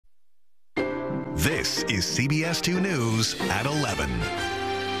This is CBS 2 News at 11.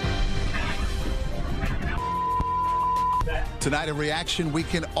 Tonight, a reaction we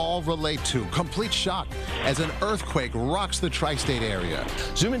can all relate to. Complete shock as an earthquake rocks the tri-state area.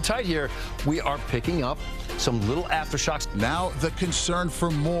 Zoom in tight here. We are picking up some little aftershocks. Now, the concern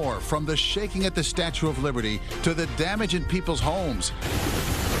for more, from the shaking at the Statue of Liberty to the damage in people's homes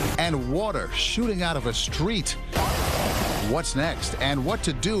and water shooting out of a street. What's next, and what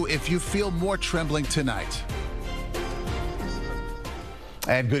to do if you feel more trembling tonight?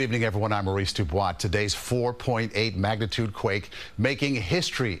 And good evening, everyone. I'm Maurice Dubois. Today's 4.8 magnitude quake making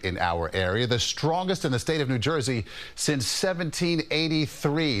history in our area, the strongest in the state of New Jersey since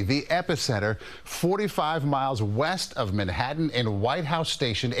 1783. The epicenter, 45 miles west of Manhattan in White House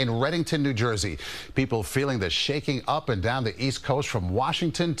Station in Reddington, New Jersey. People feeling the shaking up and down the East Coast from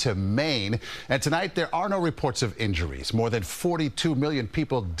Washington to Maine. And tonight, there are no reports of injuries. More than 42 million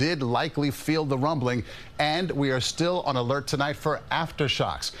people did likely feel the rumbling, and we are still on alert tonight for aftershocks.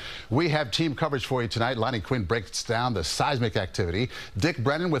 We have team coverage for you tonight. Lonnie Quinn breaks down the seismic activity. Dick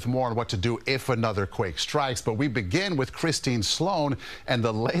Brennan with more on what to do if another quake strikes. But we begin with Christine Sloan and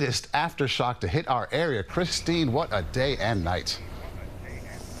the latest aftershock to hit our area. Christine, what a day and night.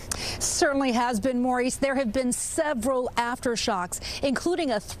 Certainly has been, Maurice. There have been several aftershocks,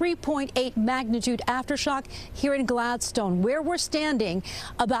 including a 3.8 magnitude aftershock here in Gladstone, where we're standing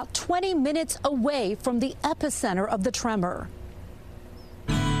about 20 minutes away from the epicenter of the tremor.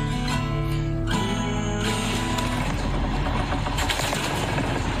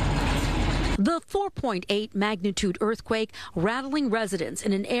 The 4.8 magnitude earthquake rattling residents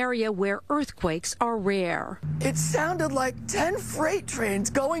in an area where earthquakes are rare. It sounded like 10 freight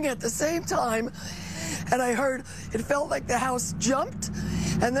trains going at the same time, and I heard it felt like the house jumped,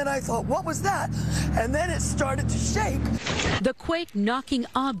 and then I thought, what was that? And then it started to shake. The quake knocking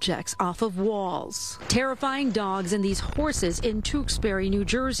objects off of walls, terrifying dogs and these horses in Tewksbury, New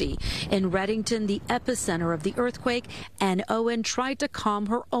Jersey. In Reddington, the epicenter of the earthquake, Ann Owen tried to calm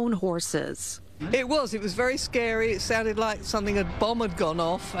her own horses. It was very scary. It sounded like a bomb had gone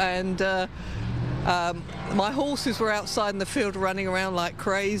off, and my horses were outside in the field running around like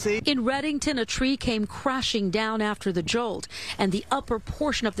crazy. In Reddington, a tree came crashing down after the jolt, and the upper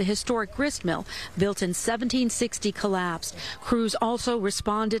portion of the historic grist mill, built in 1760, collapsed. Crews also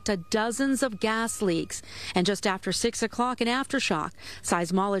responded to dozens of gas leaks. And just after 6 o'clock, an aftershock.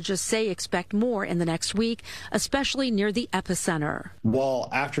 Seismologists say expect more in the next week, especially near the epicenter. While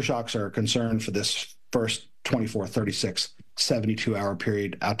aftershocks are concerned for this first 24, 36, 72-hour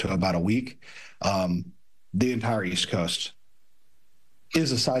period out to about a week, the entire East Coast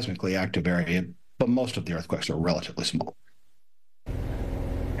is a seismically active area, but most of the earthquakes are relatively small.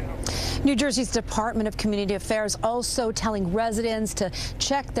 New Jersey's Department of Community Affairs also telling residents to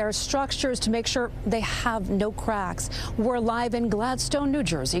check their structures to make sure they have no cracks. We're live in Gladstone, New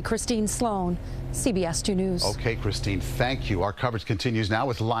Jersey. Christine Sloan, CBS 2 News. Okay, Christine, thank you. Our coverage continues now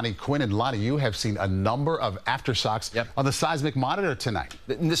with Lonnie Quinn. And Lonnie, you have seen a number of aftershocks on the seismic monitor tonight.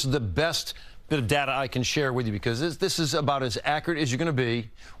 And this is the best bit of data I can share with you, because this is about as accurate as you're going to be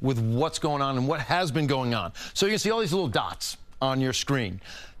with what's going on and what has been going on. So you can see all these little dots on your screen.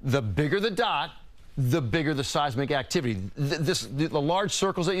 The bigger the dot, the bigger the seismic activity. The large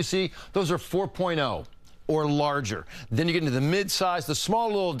circles that you see, those are 4.0 or larger. Then you get into the mid-size. The small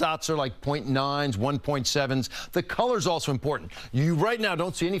little dots are like 0.9s, 1.7s. The color's also important. You right now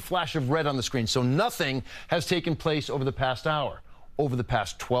don't see any flash of red on the screen, so nothing has taken place over the past hour. Over the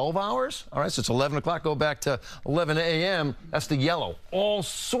past 12 hours, all right, so it's 11 o'clock, go back to 11 a.m., that's the yellow. All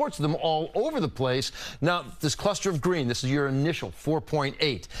sorts of them all over the place. Now, this cluster of green, this is your initial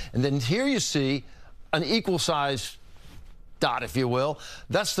 4.8. And then here you see an equal-size dot, if you will.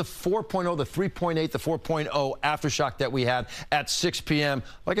 That's the 4.0, the 3.8, the 4.0 aftershock that we had at 6 p.m.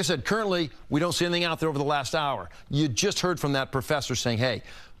 Like I said, currently, we don't see anything out there over the last hour. You just heard from that professor saying, hey,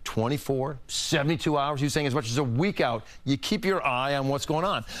 24, 72 hours, he's saying as much as a week out, you keep your eye on what's going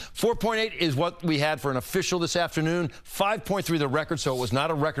on. 4.8 is what we had for an official this afternoon. 5.3 the record, so it was not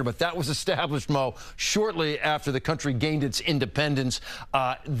a record, but that was established, Mo, shortly after the country gained its independence.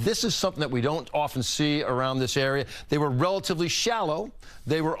 This is something that we don't often see around this area. They were relatively shallow.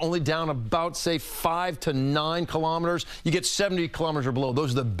 They were only down about, say, 5 to 9 kilometers. You get 70 kilometers or below.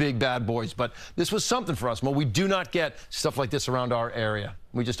 Those are the big bad boys. But this was something for us, Mo. We do not get stuff like this around our area.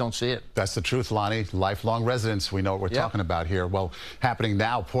 We just don't see it. That's the truth, Lonnie. Lifelong residents, we know what we're talking about here. Well, happening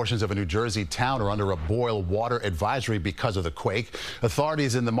now, portions of a New Jersey town are under a boil water advisory because of the quake.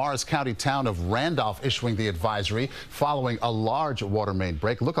 Authorities in the Morris County town of Randolph issuing the advisory following a large water main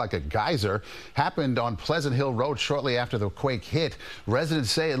break. Looked like a geyser. Happened on Pleasant Hill Road shortly after the quake hit.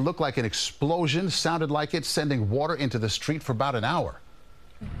 Residents say it looked like an explosion, sounded like it, sending water into the street for about an hour.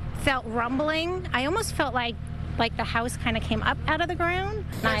 Felt rumbling. I almost felt like the house kind of came up out of the ground.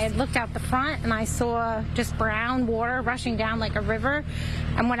 And I had looked out the front and I saw just brown water rushing down like a river.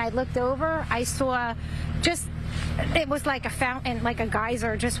 And when I looked over, I saw it was like a fountain, like a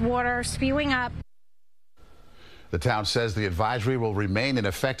geyser, just water spewing up. The town says the advisory will remain in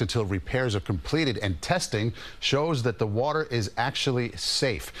effect until repairs are completed and testing shows that the water is actually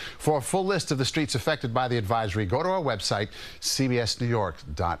safe. For a full list of the streets affected by the advisory, go to our website,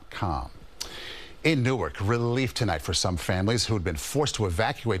 cbsnewyork.com. In Newark, relief tonight for some families who had been forced to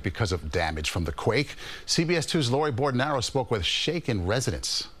evacuate because of damage from the quake. CBS 2's Lori Bordenaro spoke with shaken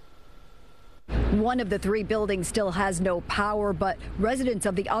residents. One of the 3 buildings still has no power, but residents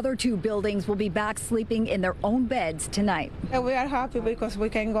of the other 2 buildings will be back sleeping in their own beds tonight. We are happy because we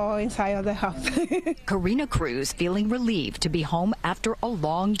can go inside of the house. Karina Cruz feeling relieved to be home after a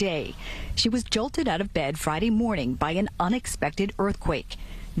long day. She was jolted out of bed Friday morning by an unexpected earthquake,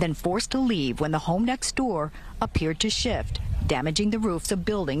 then forced to leave when the home next door appeared to shift, damaging the roofs of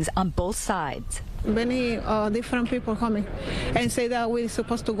buildings on both sides. Many different people coming and say that we're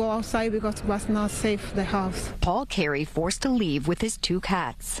supposed to go outside because it was not safe, the house. Paul Carey forced to leave with his 2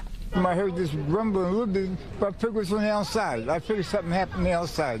 cats. I heard this rumbling a little bit, but I figured it was on the outside. I figured something happened on the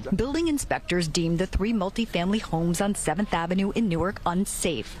outside. Building inspectors deemed the 3 multifamily homes on 7th Avenue in Newark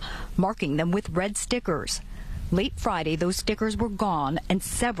unsafe, marking them with red stickers. Late Friday, those stickers were gone, and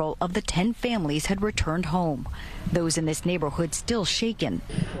several of the 10 families had returned home. Those in this neighborhood still shaken.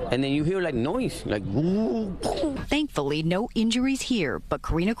 And then you hear like noise, like woo. Thankfully, no injuries here, but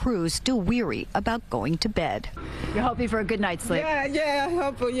Karina Cruz still weary about going to bed. You're hoping for a good night's sleep? Yeah, I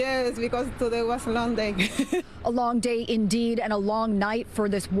hope, yes, because today was a long day. A long day indeed, and a long night for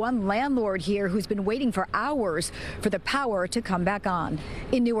this one landlord here who's been waiting for hours for the power to come back on.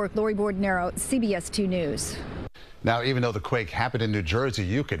 In Newark, Lori Bordenaro, CBS 2 News. Now, even though the quake happened in New Jersey,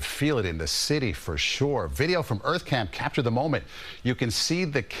 you could feel it in the city for sure. Video from EarthCam captured the moment. You can see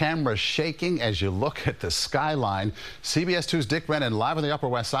the camera shaking as you look at the skyline. CBS 2's Dick Brennan live on the Upper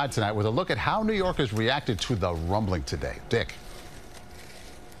West Side tonight with a look at how New Yorkers reacted to the rumbling today. Dick.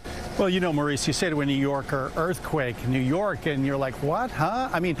 Well, you know, Maurice, you say to a New Yorker, earthquake, New York, and you're like, what, huh?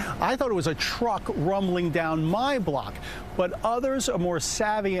 I mean, I thought it was a truck rumbling down my block, but others are more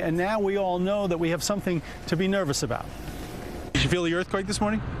savvy, and now we all know that we have something to be nervous about. Did you feel the earthquake this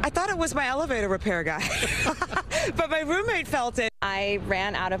morning? I thought it was my elevator repair guy, but my roommate felt it. I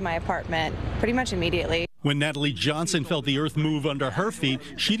ran out of my apartment pretty much immediately. When Natalie Johnson felt the earth move under her feet,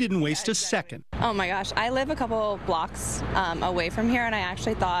 she didn't waste a second. Oh my gosh, I live a couple blocks away from here, and I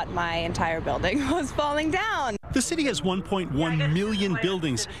actually thought my entire building was falling down. The city has 1.1 million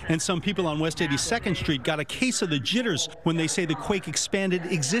buildings, and some people on West 82nd Street got a case of the jitters when they say the quake expanded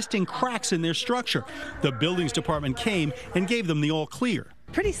existing cracks in their structure. The buildings department came and gave them the all clear.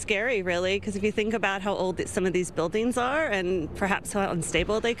 Pretty scary, really, because if you think about how old some of these buildings are and perhaps how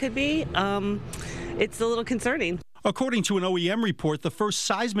unstable they could be, it's a little concerning. According to an OEM report, the first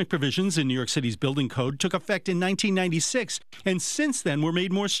seismic provisions in New York City's building code took effect in 1996, and since then were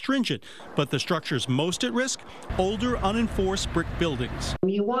made more stringent. But the structures most at risk, older, unenforced brick buildings.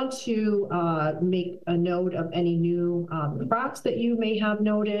 You want to make a note of any new cracks that you may have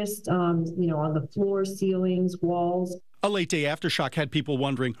noticed, on the floors, ceilings, walls. A late-day aftershock had people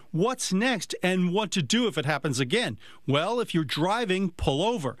wondering what's next and what to do if it happens again. Well, if you're driving, pull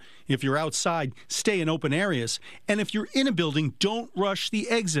over. If you're outside, stay in open areas. And if you're in a building, don't rush the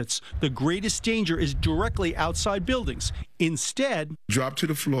exits. The greatest danger is directly outside buildings. Instead, drop to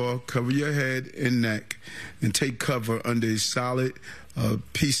the floor, cover your head and neck, and take cover under a solid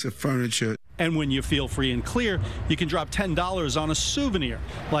piece of furniture. And when you feel free and clear, you can drop $10 on a souvenir,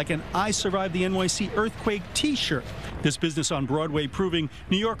 like an I Survived the NYC Earthquake t-shirt. This business on Broadway proving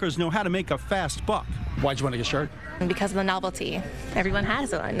New Yorkers know how to make a fast buck. Why'd you want to get a shirt? Because of the novelty. Everyone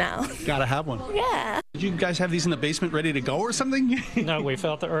has one now. Gotta have one. Yeah. Did you guys have these in the basement ready to go or something? No, we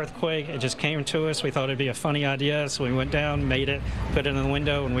felt the earthquake. It just came to us. We thought it'd be a funny idea, so we went down, made it, put it in the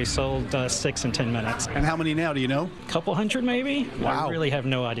window, and we sold 6 in 10 minutes. And how many now, do you know? A couple hundred, maybe? Wow. I really have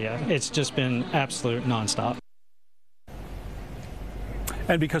no idea. It's just been absolute nonstop.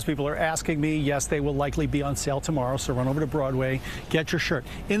 And because people are asking me, yes, they will likely be on sale tomorrow, so run over to Broadway, get your shirt.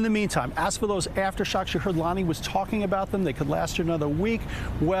 In the meantime, as for those aftershocks, you heard Lonnie was talking about them. They could last you another week.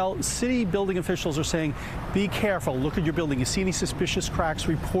 Well, city building officials are saying, be careful. Look at your building. You see any suspicious cracks,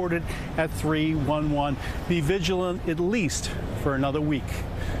 report it at 311. Be vigilant at least for another week.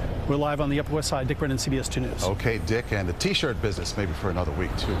 We're live on the Upper West Side. Dick Brennan, CBS 2 News. Okay, Dick, and the T-shirt business maybe for another week,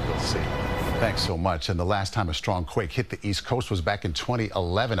 too. We'll see. Thanks so much. And the last time a strong quake hit the East Coast was back in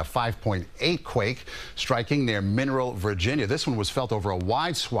 2011, a 5.8 quake striking near Mineral, Virginia. This one was felt over a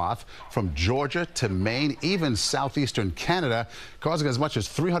wide swath from Georgia to Maine, even southeastern Canada, causing as much as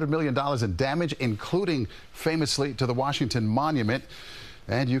 $300 million in damage, including famously to the Washington Monument.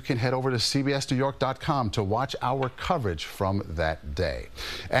 And you can head over to CBSNewYork.com to watch our coverage from that day.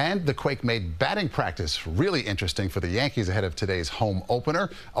 And the quake made batting practice really interesting for the Yankees ahead of today's home opener.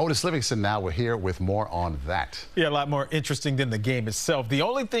 Otis Livingston now we're here with more on that. Yeah, a lot more interesting than the game itself. The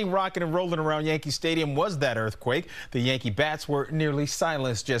only thing rocking and rolling around Yankee Stadium was that earthquake. The Yankee bats were nearly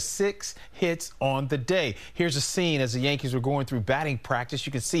silenced, just 6 hits on the day. Here's a scene as the Yankees were going through batting practice.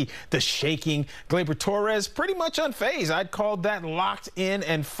 You can see the shaking. Gleyber Torres pretty much unfazed. I'd call that locked in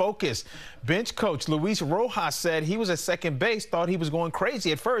and focused. Bench coach Luis Rojas said he was at second base, thought he was going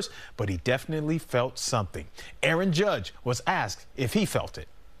crazy at first, but he definitely felt something. Aaron Judge was asked if he felt it.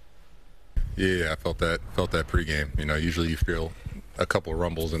 Yeah, I felt that pregame. You know, usually you feel a couple of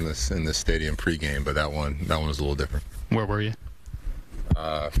rumbles in this stadium pregame, but that one was a little different. Where were you?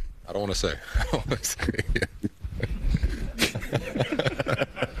 I don't want to say. I don't want to say.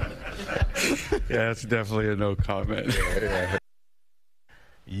 Yeah, that's definitely a no comment. Yeah.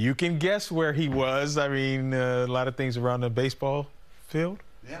 You can guess where he was. I mean, a lot of things around the baseball field.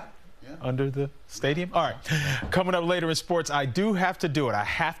 Yeah. Under the stadium. All right. Coming up later in sports, I do have to do it. I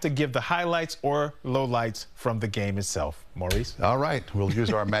have to give the highlights or lowlights from the game itself. Maurice? All right. We'll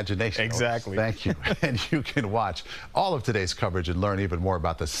use our imagination. Exactly. Thank you. And you can watch all of today's coverage and learn even more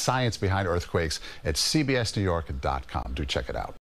about the science behind earthquakes at CBSNewYork.com. Do check it out.